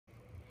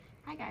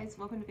Hi guys,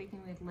 welcome to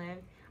Baking with Liv.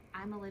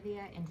 I'm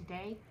Olivia and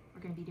today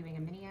we're going to be doing a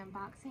mini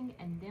unboxing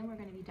and then we're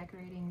going to be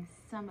decorating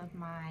some of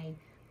my,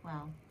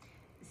 we're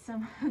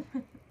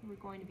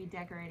going to be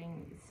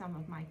decorating some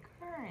of my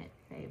current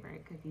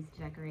favorite cookies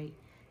to decorate,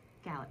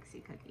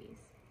 Galaxy cookies.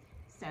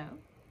 So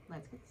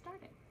let's get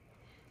started.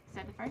 So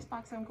the first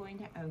box I'm going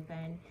to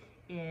open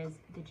is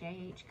the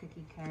JH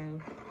Cookie Co.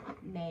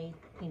 May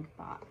Pink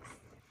box.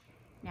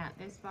 Now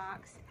this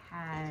box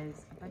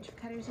has a bunch of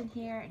cutters in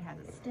here, it has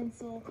a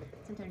stencil,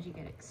 sometimes you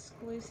get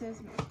exclusives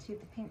to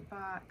the pink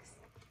box.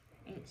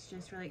 It's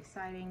just really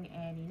exciting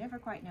and you never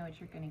quite know what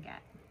you're gonna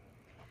get.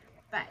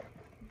 But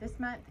this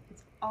month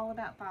it's all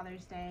about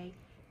Father's Day,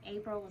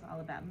 April was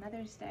all about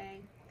Mother's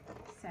Day,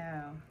 so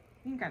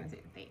you can kind of see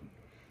the theme.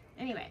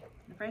 Anyway,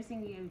 the first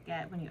thing you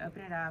get when you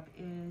open it up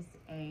is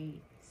a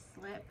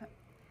slip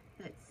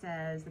that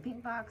says the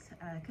Pink Box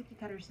Cookie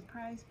Cutter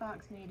Surprise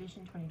Box May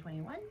Edition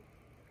 2021.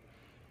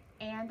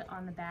 And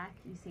on the back,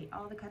 you see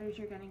all the cutters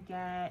you're gonna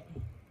get,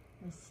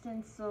 the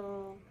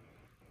stencil,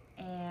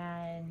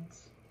 and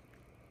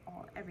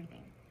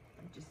everything.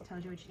 It just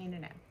tells you what you need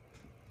to know.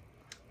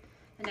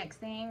 The next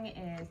thing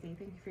is the thank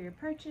you for your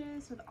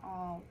purchase with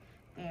all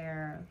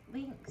their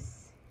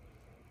links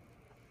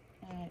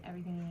and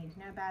everything you need to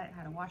know about it,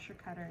 how to wash your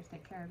cutters,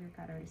 take care of your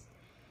cutters,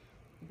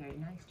 be very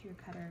nice to your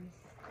cutters.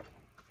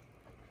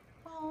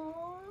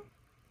 Aww.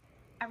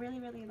 I really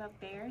love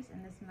bears,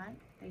 and this month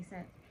they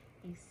sent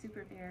a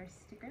Super Bear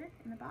sticker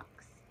in the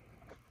box.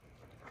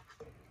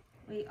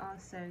 We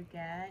also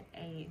get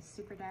a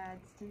Super Dad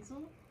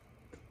stencil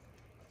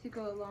to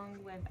go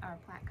along with our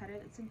plat cutter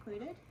that's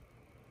included.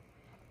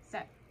 So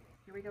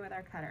here we go with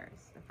our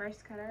cutters. The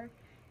first cutter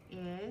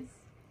is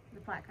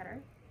the plat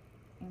cutter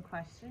in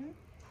question.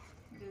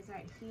 It goes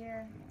right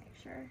here, let me make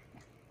sure,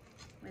 yeah,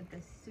 with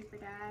the Super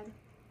Dad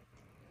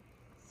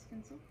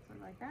stencil,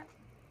 something like that.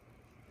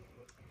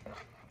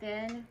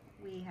 Then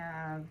we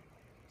have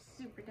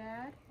Super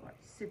Dad or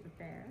Super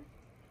Bear.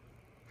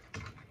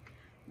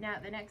 Now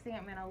the next thing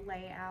I'm going to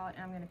lay out,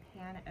 and I'm going to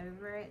pan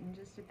over it in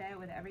just a bit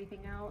with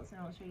everything else, and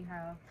I'll show you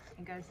how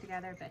it goes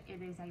together, but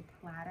it is a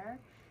platter.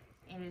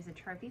 It is a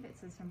trophy that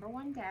says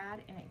 #1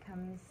 Dad, and it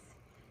comes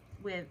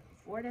with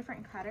 4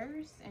 different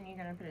cutters, and you're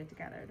going to put it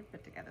together to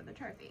put together the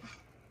trophy.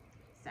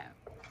 So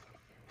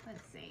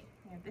let's see,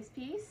 we have this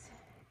piece,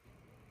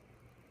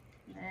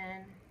 and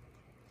then is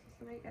this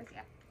the way it goes?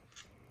 Yeah,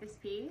 this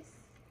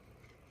piece.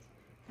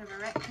 We have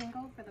a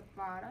rectangle for the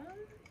bottom,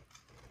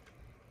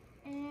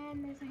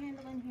 and there's a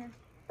handle in here,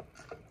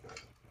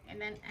 and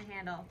then a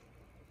handle.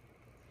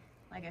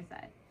 Like I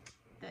said,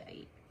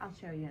 I'll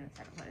show you in a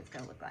second what it's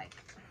going to look like.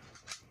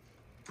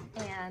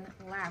 And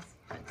last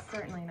but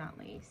certainly not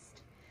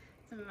least,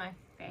 some of my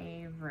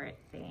favorite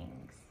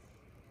things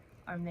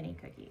are mini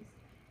cookies.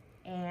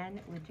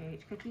 And with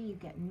JH Cookie, you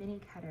get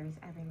mini cutters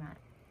every month.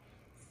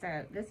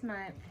 So this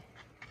month,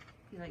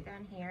 if you look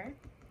down here,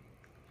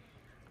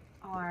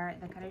 are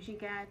the cutters you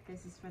get.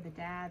 This is for the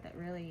dad that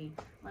really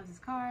loves his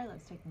car,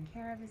 loves taking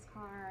care of his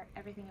car,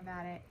 everything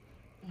about it.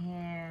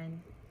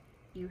 And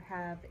you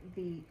have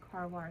the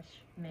car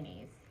wash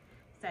minis.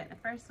 So the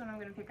first one I'm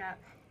going to pick up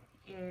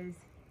is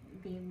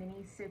the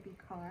mini soapy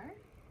car.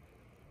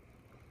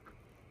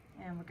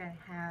 And we're going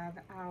to have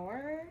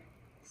our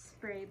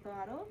spray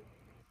bottle,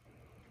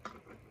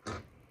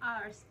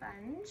 our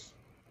sponge,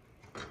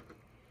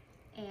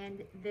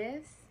 and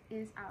this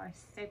is our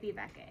soapy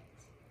bucket.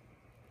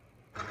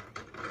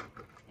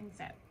 And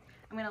so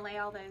I'm going to lay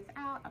all those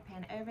out. I'll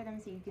pan over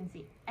them so you can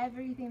see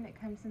everything that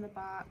comes in the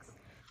box.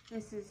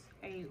 This is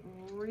a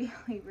really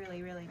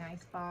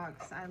nice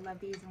box. I love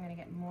these. I'm going to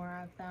get more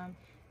of them.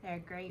 They're a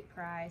great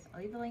price.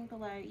 I'll leave the link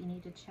below. You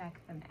need to check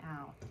them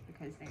out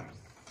because they're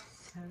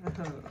so,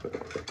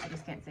 I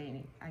can't say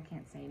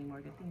any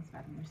more good things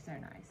about them. They're so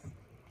nice.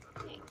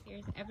 Okay,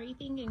 here's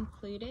everything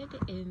included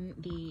in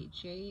the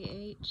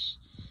JH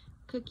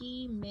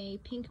Cookie May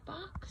Pink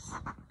box.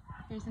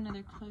 Here's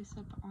another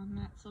close-up on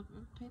that slip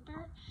of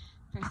paper.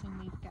 First thing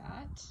we've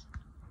got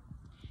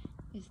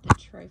is the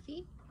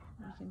trophy.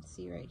 You can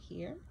see right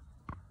here.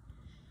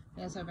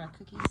 We also have our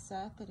cookie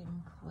set that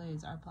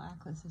includes our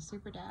plaque that says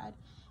Super Dad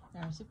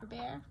and our Super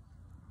Bear.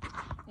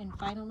 And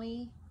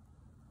finally,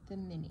 the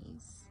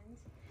minis.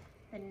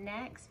 The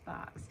next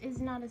box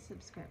is not a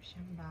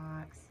subscription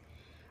box.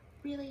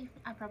 Really,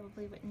 I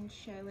probably wouldn't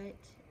show it,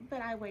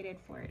 but I waited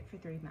for it for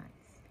 3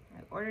 months. I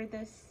ordered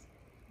this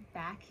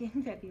back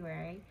in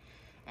February,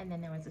 and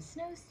then there was a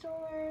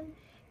snowstorm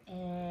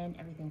and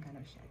everything kind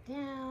of shut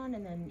down,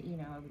 and then, you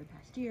know, over the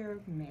past year,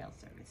 mail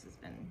service has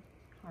been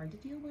hard to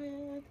deal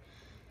with,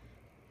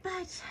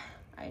 but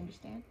I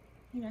understand,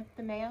 you know,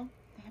 the mail,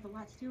 they have a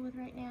lot to deal with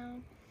right now.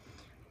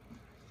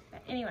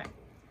 But anyway,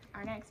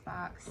 our next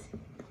box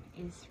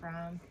is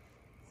from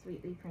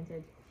Sweetly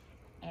Printed,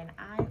 and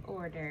I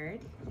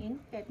ordered in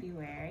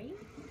February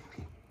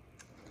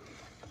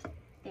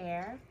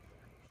their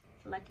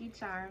Lucky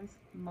Charms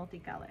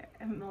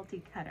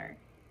multi-cutter.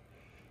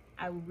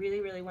 I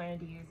really wanted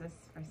to use this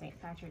for St.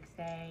 Patrick's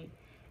Day,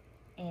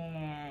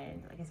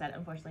 and like I said,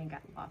 unfortunately it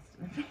got lost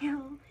in the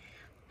mail.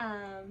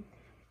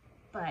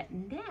 But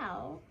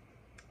now,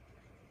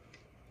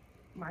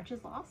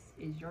 March's Lost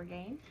is your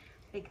game,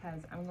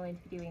 because I'm going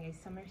to be doing a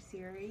summer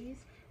series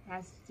that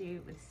has to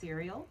do with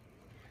cereal.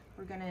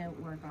 We're gonna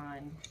work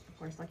on, of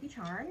course, Lucky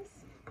Charms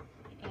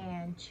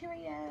and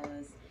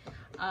Cheerios,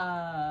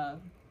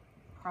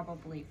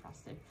 probably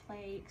Frosted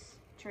Flakes,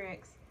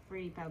 Trix,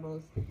 Fruity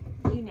Pebbles,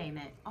 you name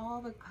it.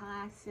 All the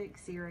classic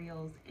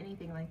cereals,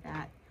 anything like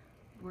that.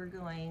 We're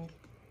going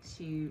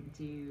to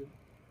do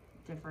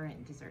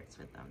different desserts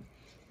with them.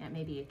 It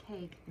may be a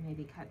cake, it may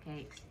be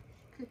cupcakes,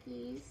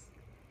 cookies.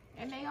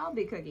 It may all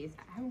be cookies.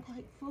 I haven't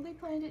quite fully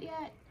planned it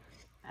yet,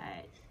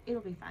 but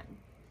it'll be fun.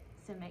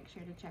 So make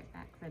sure to check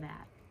back for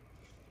that.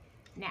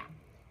 Now,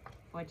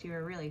 what you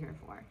were really here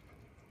for.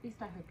 At least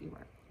I hope you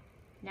were.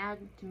 Now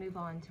to move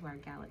on to our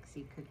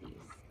Galaxy cookies.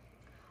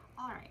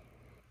 All right,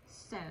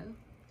 so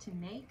to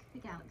make the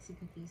Galaxy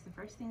cookies, the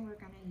first thing we're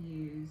gonna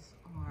use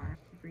are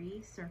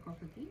 3 circle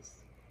cookies.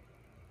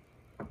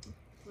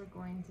 We're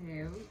going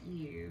to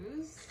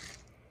use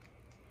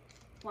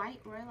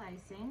white royal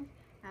icing.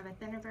 I have a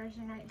thinner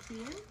version right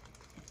here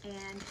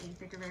and a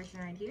thicker version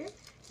right here.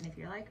 And if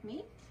you're like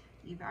me,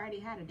 you've already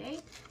had a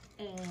date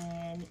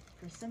and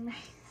for some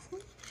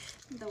reason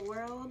the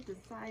world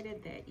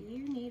decided that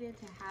you needed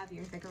to have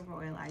your thicker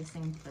royal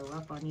icing fill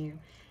up on you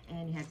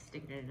and you had to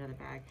stick it in another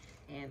bag.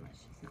 And let's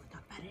just not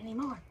talk about it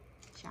anymore,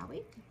 shall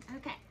we?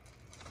 Okay,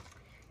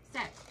 so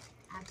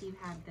after you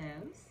have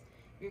those,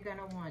 you're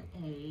gonna want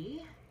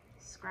a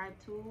scribe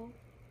tool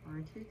or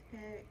a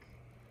toothpick,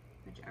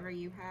 whichever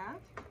you have.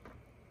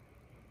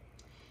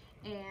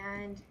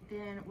 And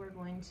then we're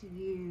going to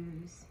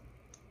use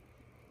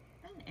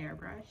an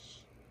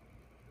airbrush,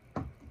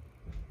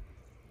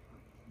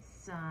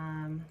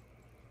 some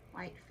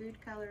white food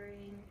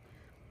coloring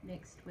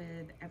mixed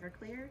with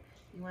Everclear.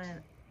 You want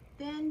it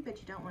thin, but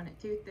you don't want it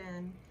too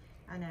thin.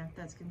 I know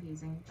that's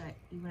confusing, but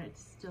you want it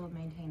to still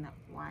maintain that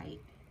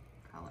white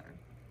color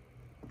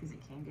because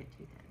it can get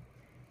too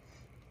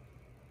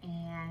thin.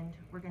 And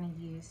we're gonna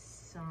use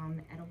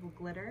some edible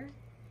glitter.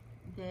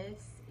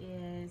 This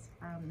is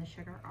from the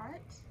Sugar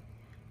Art.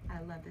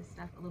 I love this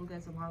stuff. A little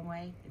goes a long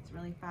way. It's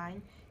really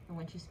fine. And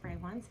once you spray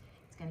once,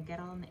 it's gonna get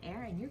all in the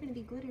air and you're gonna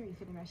be glittery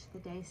for the rest of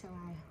the day. So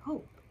I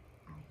hope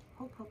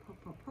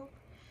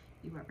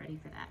you are ready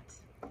for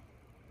that.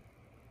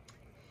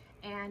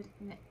 And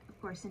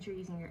of course, since you're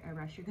using your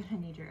airbrush, you're gonna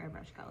need your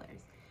airbrush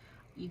colors.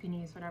 You can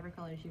use whatever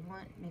colors you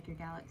want, make your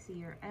Galaxy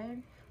your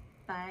own.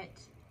 But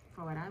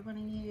for what I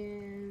wanna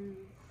use,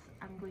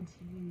 I'm going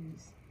to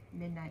use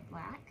Midnight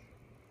Black.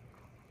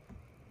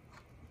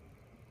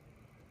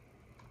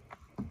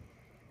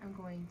 I'm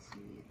going to,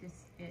 this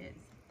is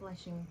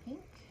Blushing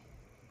Pink,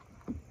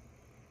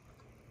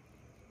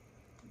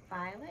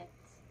 Violet,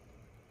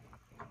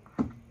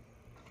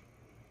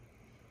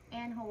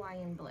 and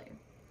Hawaiian Blue.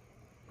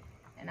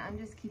 And I'm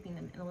just keeping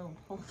them in a little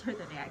holder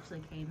that they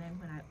actually came in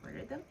when I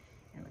ordered them.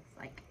 It looks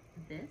like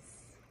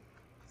this.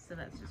 So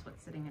that's just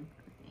what's sitting in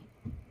front of me.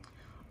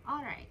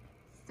 All right,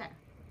 so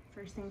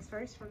first things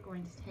first, we're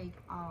going to take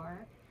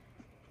our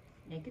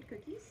Naked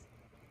Cookies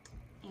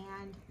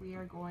and we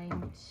are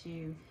going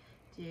to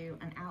do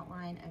an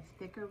outline of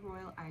thicker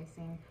royal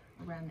icing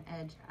around the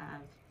edge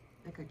of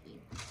the cookie.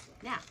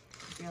 Now,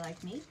 if you're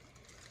like me,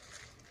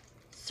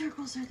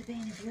 circles are the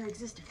bane of your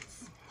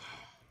existence.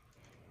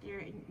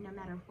 No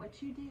matter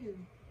what you do,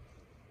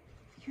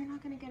 you're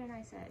not gonna get a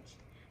nice edge.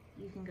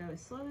 You can go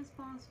as slow as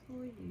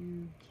possible,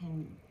 you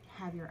can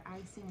have your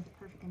icing with the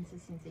perfect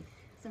consistency.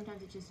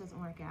 Sometimes it just doesn't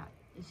work out.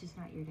 It's just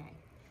not your day.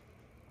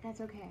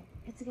 That's okay.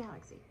 It's a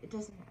Galaxy. It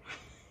doesn't matter.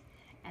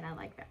 And I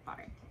like that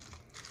part.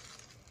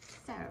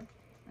 So,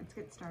 let's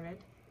get started.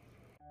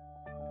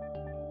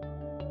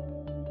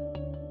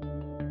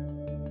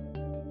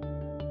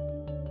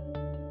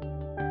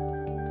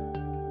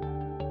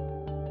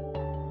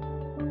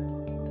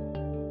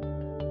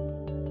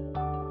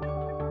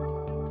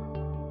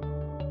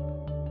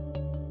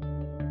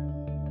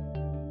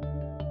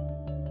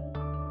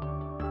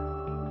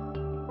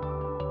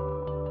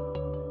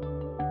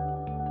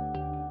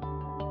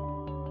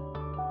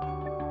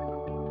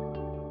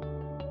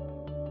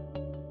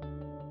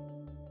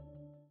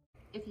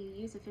 If you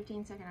use a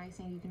 15-second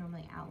icing, you can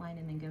normally outline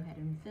and then go ahead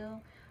and fill.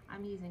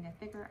 I'm using a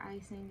thicker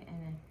icing and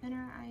a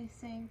thinner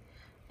icing,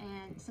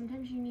 and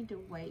sometimes you need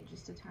to wait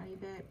just a tiny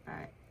bit,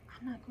 but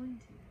I'm not going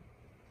to.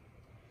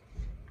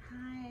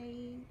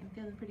 I am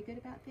feeling pretty good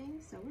about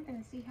things, so we're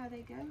gonna see how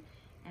they go,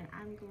 and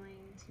I'm going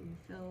to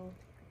fill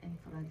and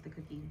flood the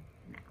cookie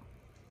now.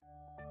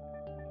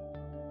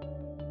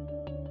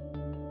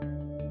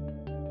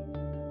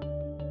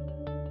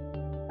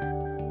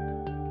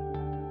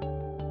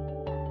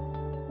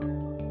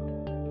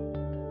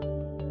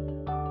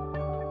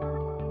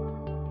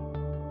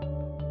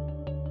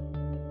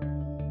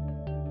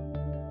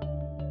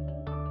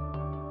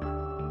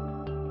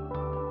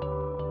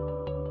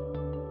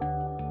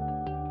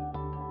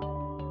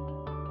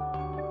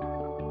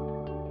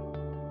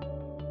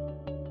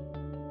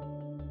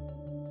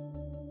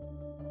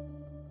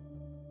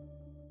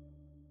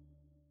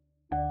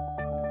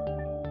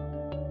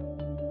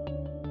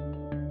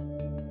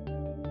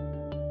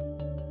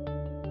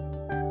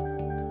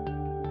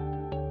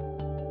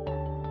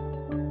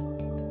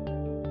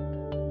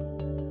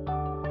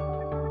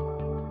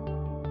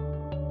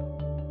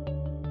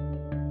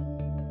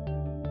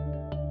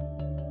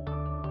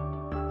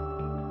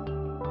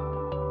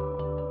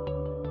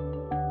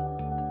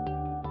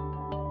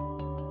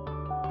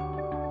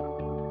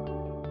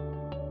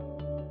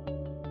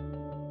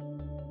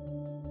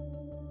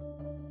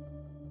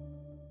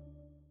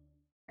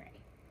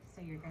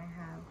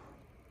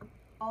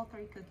 all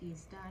 3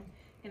 cookies done.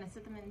 You're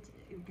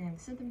gonna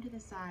set them to the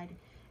side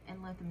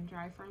and let them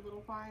dry for a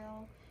little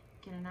while.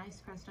 Get a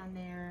nice crust on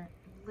there.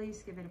 At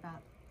least give it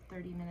about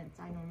 30 minutes,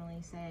 I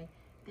normally say.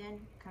 Then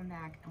come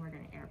back and we're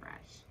gonna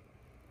airbrush.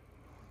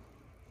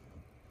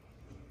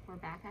 We're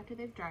back after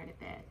they've dried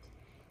a bit.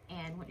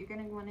 And what you're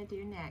gonna wanna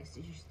do next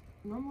is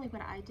normally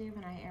what I do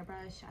when I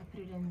airbrush, I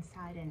put it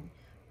inside and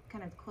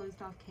kind of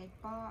closed off cake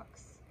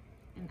box.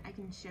 And I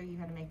can show you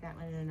how to make that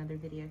one in another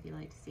video if you'd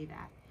like to see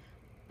that.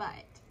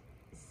 But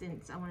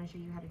since I wanna show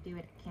you how to do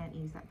it, I can't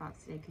use that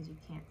box today because you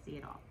can't see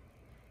it all.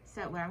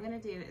 So what I'm gonna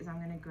do is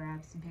I'm gonna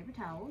grab some paper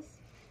towels.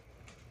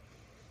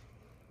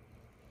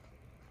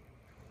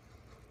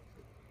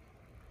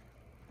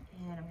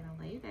 And I'm gonna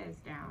lay those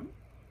down.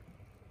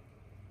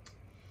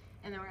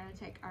 And then we're gonna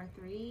take our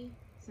 3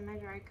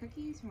 semi-dry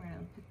cookies and we're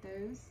gonna put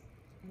those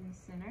in the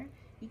center.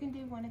 You can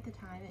do one at a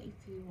time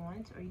if you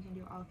want, or you can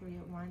do all 3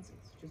 at once.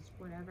 It's just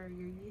whatever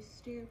you're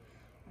used to,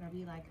 whatever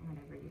you like and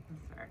whatever you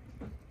prefer.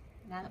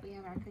 Now that we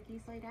have our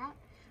cookies laid out,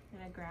 I'm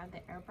gonna grab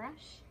the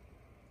airbrush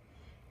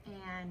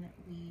and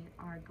we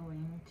are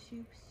going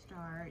to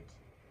start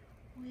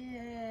with,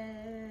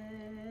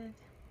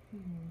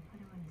 what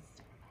do I want to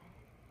start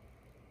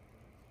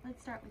with?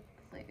 Let's start with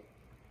blue.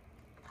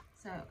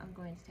 So I'm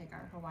going to take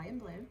our Hawaiian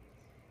blue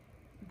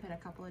and put a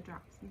couple of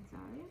drops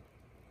inside.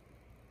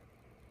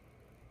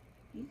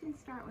 You can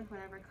start with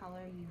whatever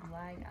color you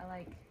like. I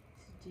like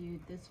to do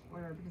this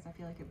order because I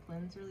feel like it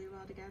blends really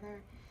well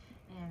together.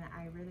 And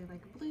I really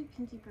like blue,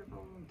 pinky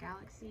purple,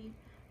 galaxy,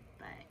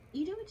 but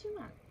you do what you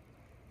want.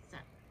 So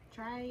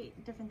try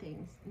different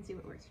things and see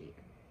what works for you.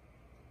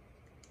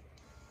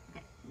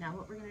 Okay, now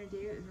what we're gonna do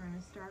is we're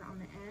gonna start on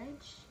the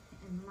edge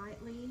and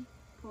lightly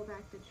pull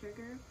back the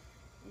trigger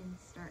and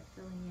start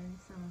filling in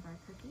some of our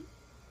cookie.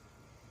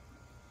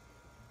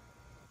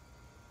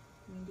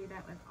 You can do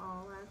that with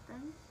all of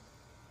them.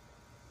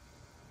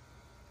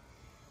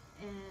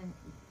 And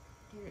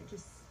get it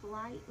just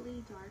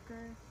slightly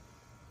darker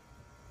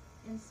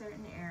in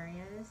certain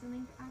areas and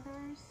then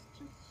others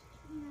just,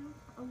 you know,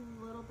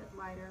 a little bit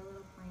lighter, a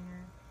little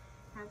plainer.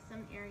 Have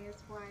some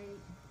areas white.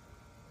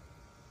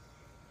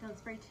 Don't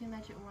spray too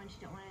much at once.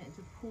 You don't want it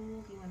to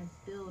pool. You want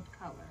to build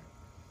color.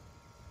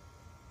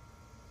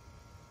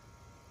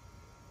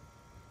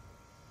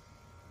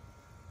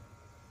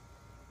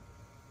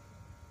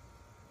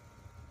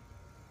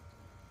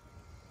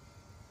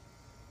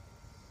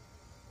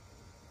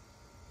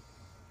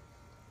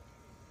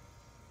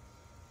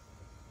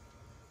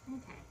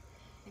 Okay,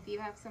 if you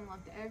have some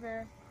left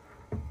over,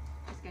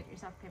 just get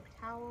yourself a paper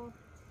towel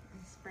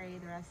and spray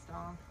the rest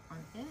off on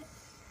it.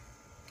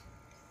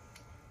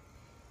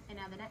 And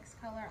now the next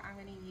color I'm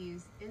going to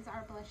use is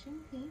our blushing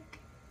pink.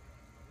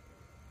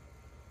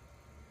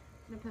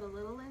 I'm going to put a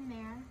little in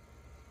there.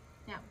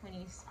 Now when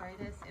you spray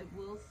this, it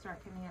will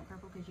start coming out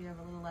purple because you have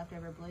a little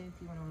leftover blue.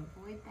 If you want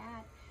to avoid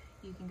that,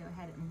 you can go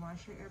ahead and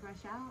wash your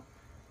airbrush out.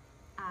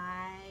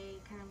 I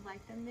kind of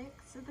like the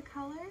mix of the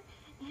color,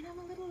 and I'm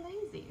a little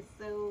lazy,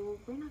 so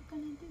we're not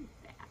gonna do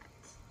that.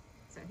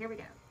 So here we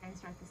go. I'm gonna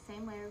start the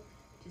same way,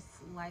 just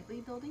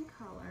slightly building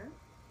color,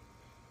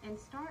 and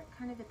start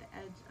kind of at the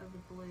edge of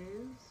the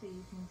blue so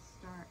you can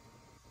start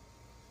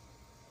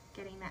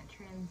getting that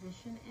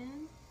transition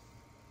in.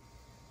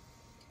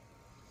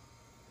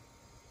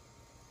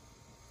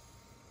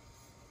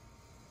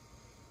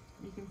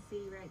 You can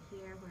see right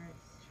here where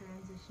it's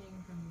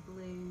transitioning from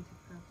blue to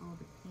purple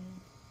to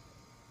pink.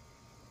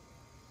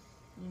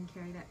 You can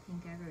carry that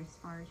pink over as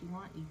far as you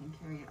want. You can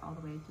carry it all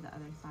the way to the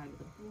other side of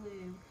the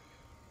blue,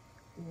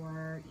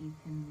 or you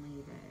can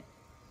leave it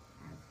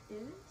as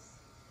is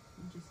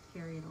and just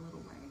carry it a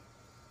little way.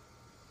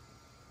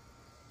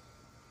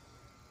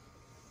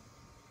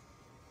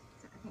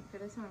 So I think for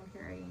this one I'm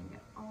carrying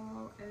it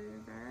all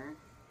over.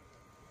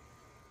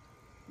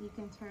 You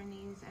can turn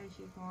these as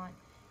you want.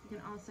 You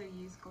can also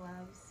use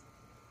gloves.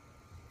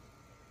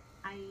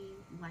 I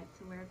like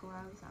to wear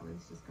gloves. I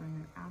was just going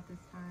without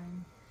this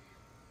time,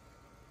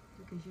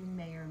 because you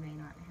may or may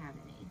not have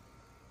any.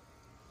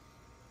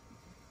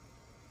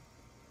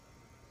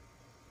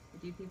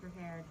 But do be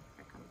prepared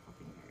for colorful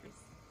fingers.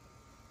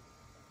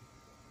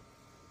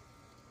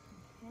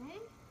 Okay.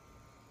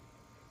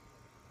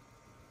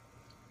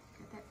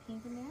 Got that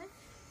pink in there.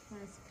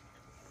 Let's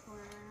pour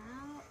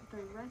out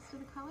the rest of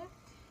the color.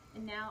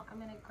 And now I'm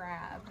gonna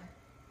grab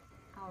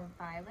our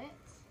violet.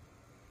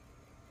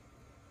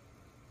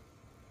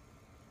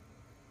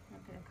 I'm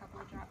gonna put a couple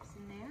of drops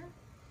in there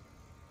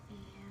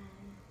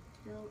and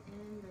fill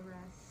in the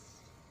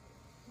rest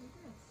of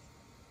this.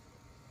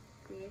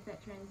 Create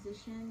that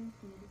transition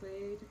from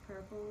blue to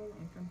purple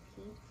and from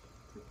pink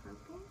to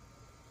purple.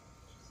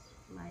 Just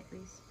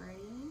lightly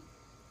spraying.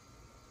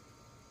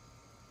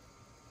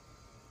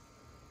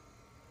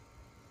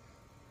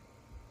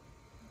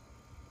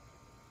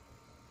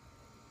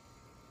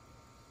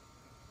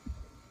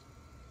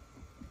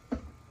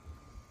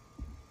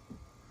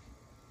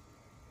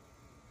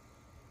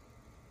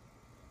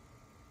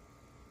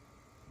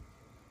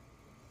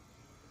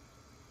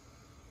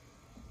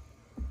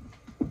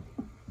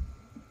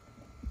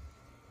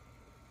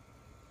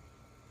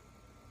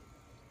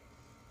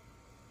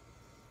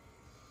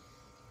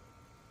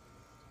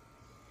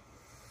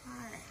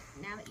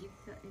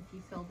 if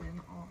you filled in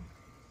all.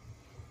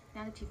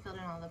 Now that you filled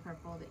in all the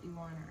purple that you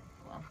want, or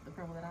well, the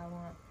purple that I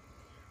want,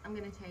 I'm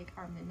gonna take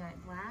our Midnight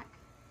Black,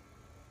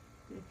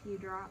 put a few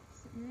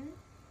drops in.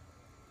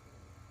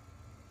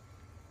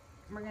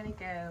 And we're gonna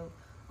go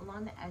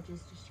along the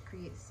edges just to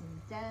create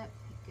some depth,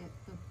 get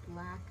the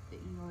black that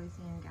you always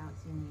see in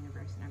Galaxy and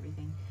Universe and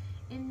everything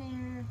in there.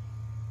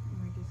 And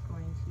we're just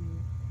going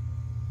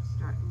to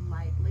start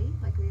lightly,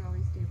 like we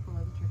always do, pull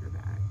the trigger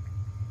back.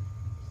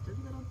 Just a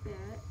little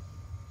bit.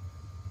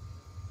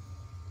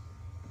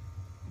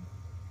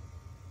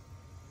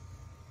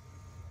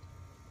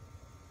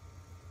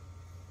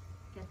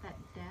 Get that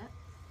depth.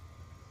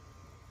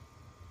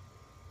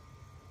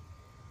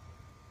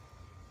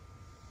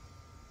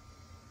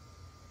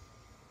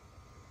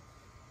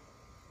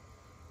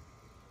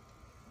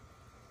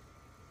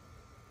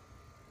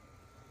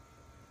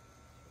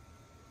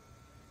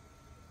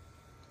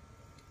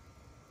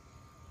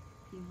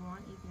 If you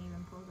want, you can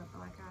even pull the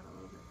black out a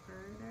little bit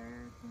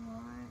further if you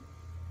want.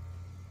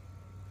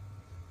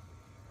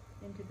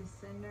 Into the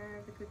center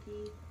of the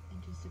cookie.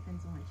 It just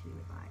depends on what you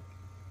would like.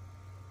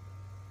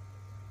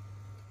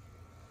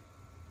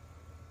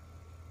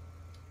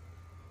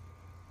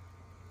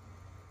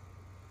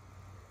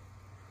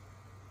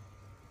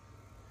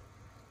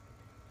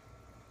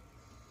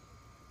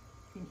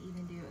 You can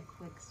even do a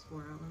quick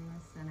swirl in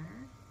the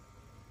center.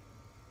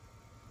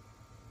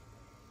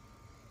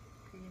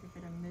 Create a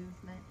bit of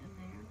movement in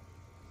there.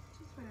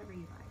 Just whatever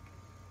you like.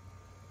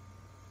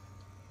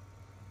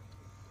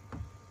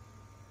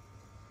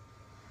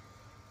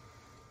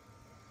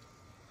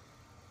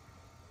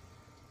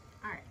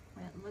 Alright,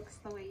 when it looks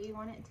the way you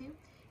want it to, you're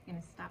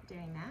going to stop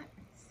doing that.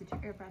 Sit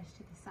your airbrush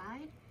to the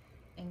side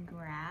and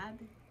grab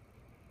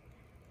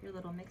your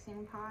little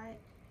mixing pot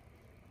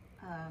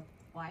of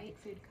white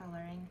food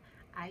coloring.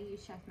 I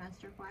use Chef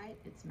Master white.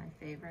 It's my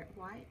favorite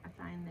white. I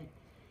find that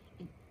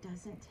it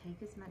doesn't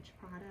take as much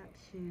product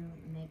to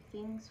make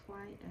things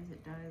white as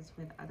it does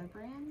with other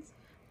brands,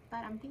 but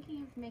I'm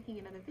thinking of making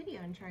another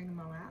video and trying them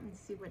all out and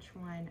see which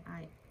one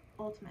I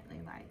ultimately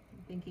like.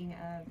 I'm thinking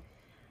of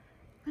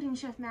putting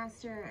Chef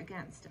Master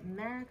against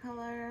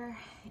Americolor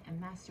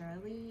and Master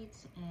Elite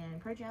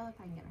and Pro Gel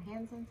if I can get my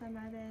hands on some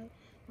of it,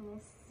 and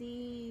we'll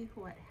see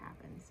what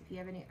happens. If you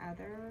have any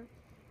other,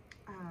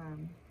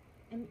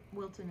 and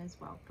Wilton as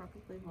well,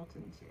 probably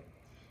Wilton too.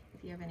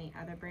 If you have any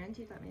other brands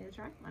you'd like me to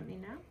try, let me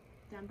know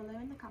down below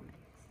in the comments.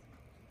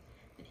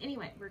 But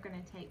anyway, we're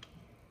gonna take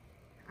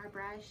our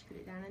brush, put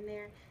it down in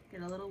there,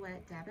 get a little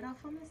wet, dab it off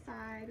on the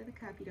side of the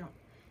cup. You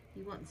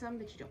want some,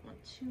 but you don't want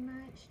too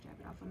much. Dab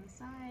it off on the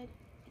side,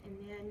 and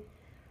then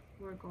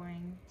we're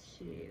going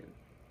to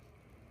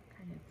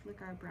kind of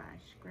flick our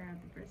brush, grab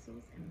the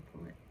bristles and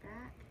pull it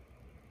back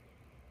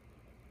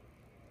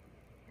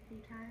a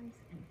few times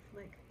and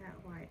flick that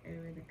white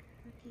over the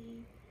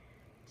cookie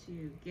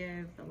to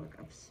give the look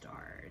of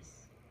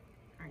stars,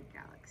 our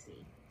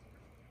galaxy.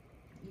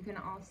 You can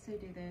also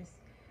do this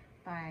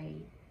by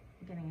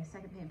getting a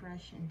second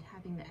paintbrush and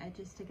tapping the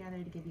edges together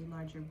to give you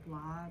larger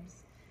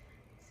blobs,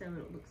 so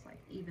it looks like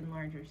even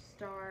larger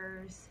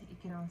stars.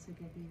 It can also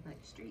give you like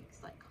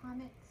streaks, like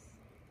comets.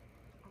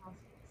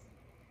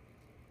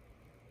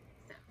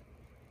 So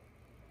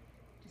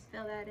just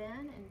fill that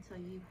in until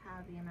you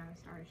have the amount of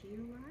stars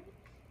you like,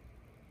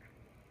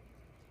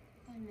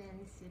 and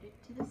then sit it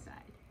to the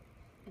side.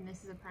 And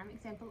this is a prime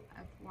example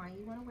of why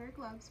you want to wear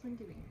gloves when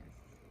doing this.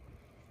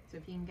 So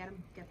if you can get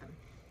them, get them.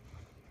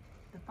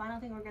 The final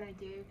thing we're going to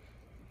do,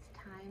 it's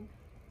time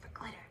for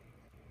glitter.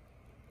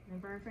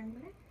 Remember our friend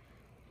glitter?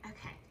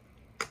 Okay.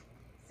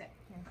 So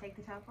you're going to take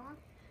the top off.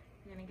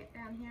 You're going to get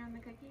down here on the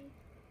cookie,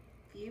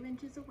 a few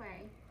inches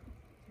away,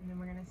 and then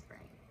we're going to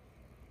spray.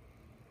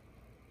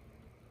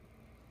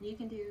 You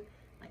can do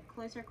like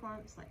closer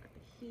clumps, like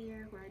over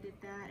here where I did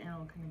that, and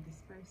it'll kind of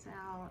disperse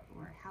out,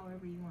 or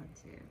however you want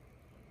to.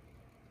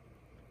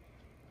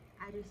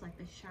 I just like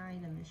the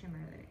shine and the shimmer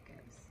that it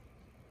gives.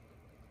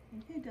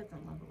 And who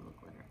doesn't love a little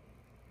glitter?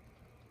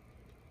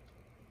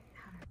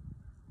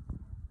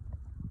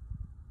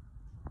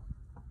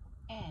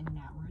 And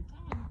now we're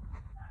done.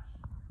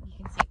 You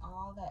can see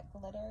all that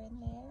glitter in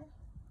there.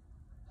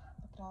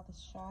 Look at all the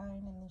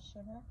shine and the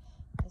shimmer.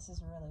 This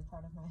is really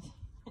part of my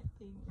favorite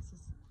thing. This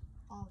is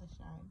all the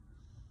shine.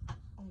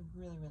 I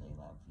really, really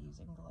love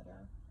using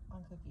glitter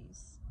on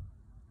cookies.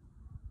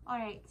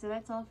 Alright, so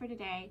that's all for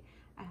today.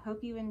 I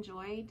hope you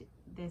enjoyed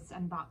this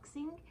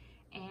unboxing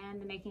and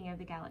the making of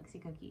the Galaxy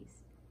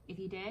cookies. If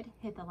you did,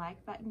 hit the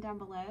like button down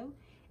below,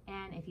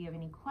 and if you have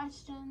any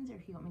questions or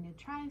if you want me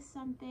to try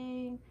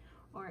something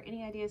or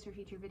any ideas for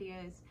future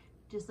videos,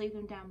 just leave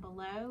them down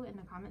below in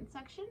the comments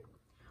section.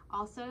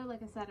 Also,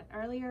 like I said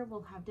earlier,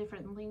 we'll have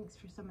different links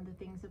for some of the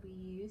things that we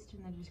used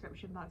in the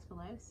description box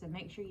below, so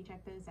make sure you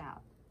check those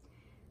out.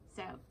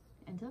 So,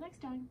 until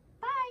next time,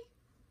 bye!